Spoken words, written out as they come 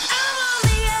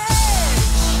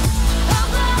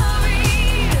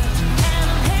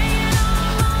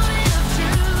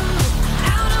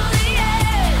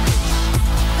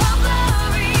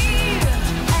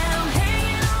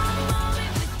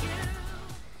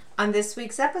On this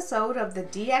week's episode of the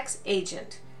DX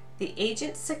Agent, the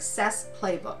Agent Success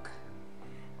Playbook.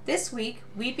 This week,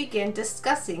 we begin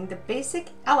discussing the basic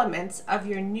elements of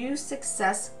your new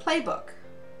success playbook.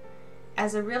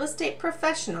 As a real estate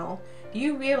professional,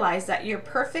 you realize that your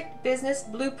perfect business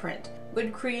blueprint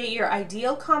would create your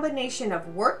ideal combination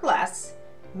of work less,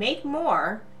 make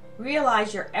more,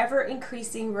 realize your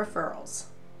ever-increasing referrals.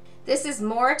 This is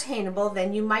more attainable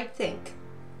than you might think.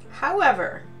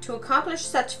 However, to accomplish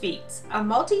such feats, a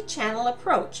multi-channel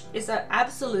approach is an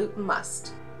absolute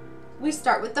must. We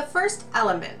start with the first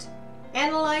element: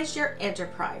 analyze your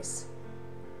enterprise.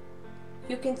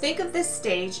 You can think of this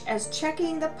stage as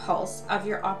checking the pulse of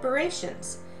your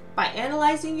operations by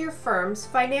analyzing your firm's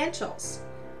financials.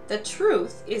 The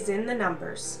truth is in the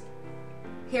numbers.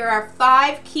 Here are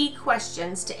 5 key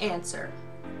questions to answer.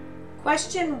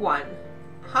 Question 1.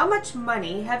 How much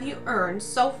money have you earned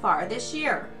so far this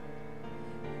year?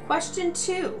 Question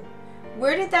 2.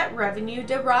 Where did that revenue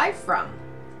derive from?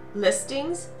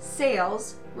 Listings,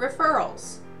 sales,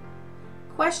 referrals.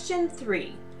 Question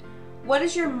 3. What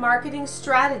is your marketing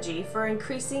strategy for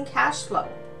increasing cash flow?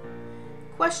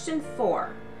 Question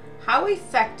 4. How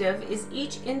effective is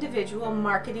each individual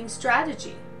marketing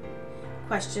strategy?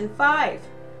 Question 5.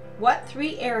 What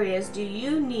 3 areas do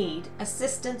you need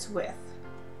assistance with?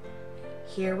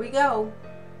 Here we go.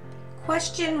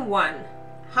 Question 1.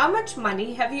 How much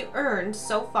money have you earned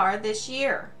so far this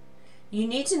year? You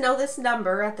need to know this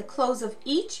number at the close of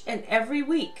each and every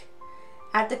week.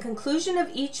 At the conclusion of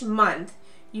each month,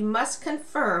 you must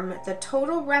confirm the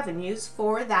total revenues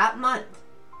for that month.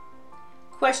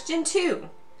 Question 2.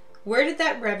 Where did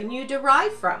that revenue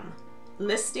derive from?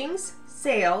 Listings,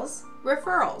 sales,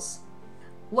 referrals.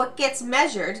 What gets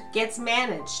measured gets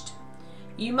managed.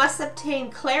 You must obtain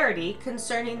clarity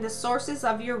concerning the sources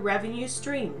of your revenue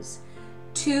streams,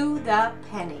 to the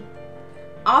penny.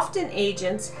 Often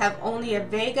agents have only a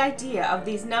vague idea of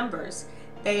these numbers.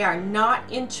 They are not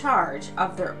in charge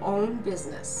of their own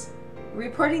business.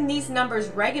 Reporting these numbers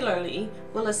regularly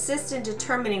will assist in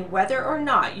determining whether or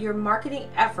not your marketing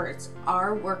efforts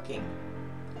are working.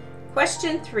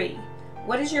 Question 3.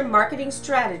 What is your marketing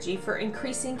strategy for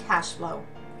increasing cash flow?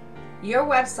 Your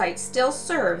website still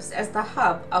serves as the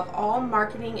hub of all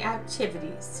marketing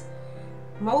activities.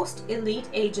 Most elite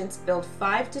agents build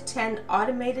 5 to 10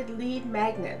 automated lead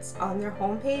magnets on their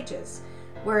home pages,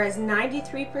 whereas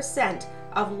 93%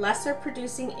 of lesser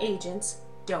producing agents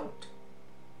don't.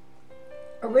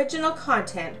 Original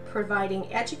content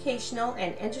providing educational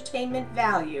and entertainment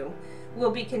value will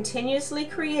be continuously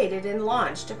created and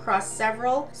launched across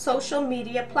several social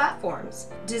media platforms,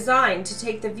 designed to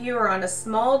take the viewer on a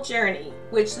small journey,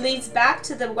 which leads back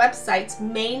to the website's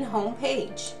main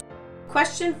homepage.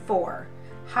 Question 4.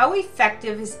 How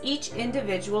effective is each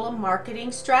individual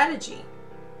marketing strategy?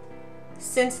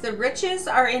 Since the riches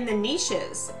are in the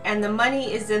niches and the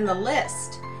money is in the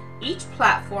list, each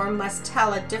platform must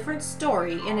tell a different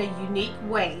story in a unique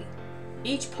way.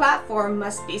 Each platform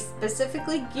must be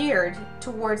specifically geared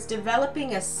towards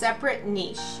developing a separate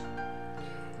niche.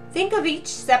 Think of each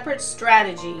separate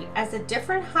strategy as a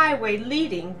different highway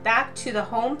leading back to the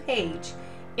home page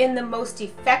in the most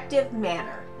effective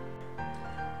manner.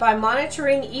 By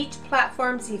monitoring each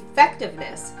platform's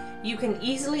effectiveness, you can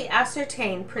easily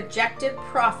ascertain projected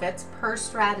profits per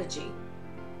strategy.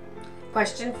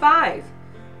 Question 5.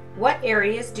 What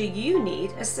areas do you need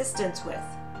assistance with?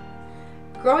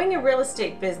 Growing a real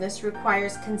estate business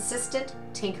requires consistent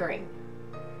tinkering.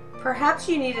 Perhaps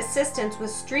you need assistance with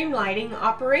streamlining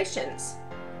operations,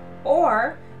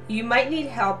 or you might need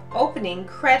help opening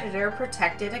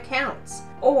creditor-protected accounts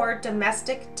or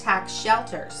domestic tax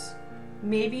shelters.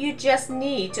 Maybe you just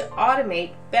need to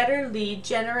automate better lead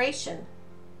generation.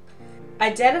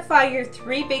 Identify your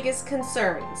 3 biggest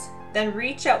concerns, then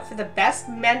reach out for the best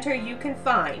mentor you can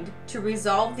find to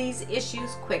resolve these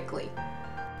issues quickly.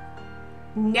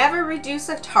 Never reduce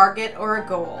a target or a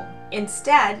goal.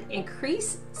 Instead,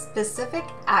 increase specific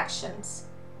actions.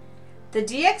 The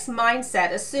DX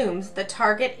mindset assumes the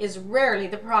target is rarely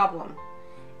the problem.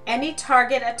 Any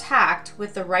target attacked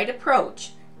with the right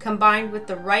approach, combined with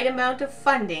the right amount of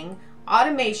funding,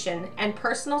 automation, and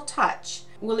personal touch,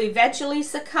 will eventually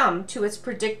succumb to its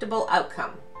predictable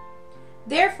outcome.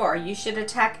 Therefore, you should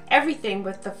attack everything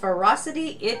with the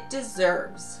ferocity it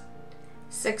deserves.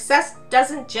 Success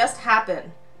doesn't just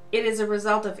happen. It is a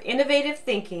result of innovative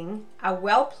thinking, a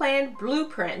well-planned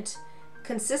blueprint,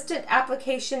 consistent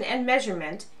application and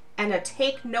measurement, and a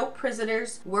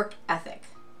take-no-prisoners work ethic.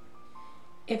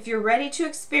 If you're ready to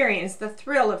experience the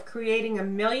thrill of creating $1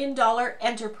 million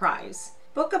enterprise,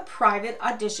 book a private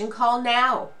audition call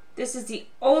now. This is the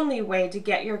only way to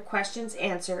get your questions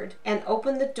answered and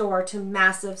open the door to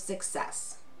massive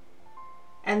success.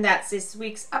 And that's this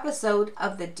week's episode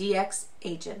of the DX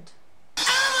Agent.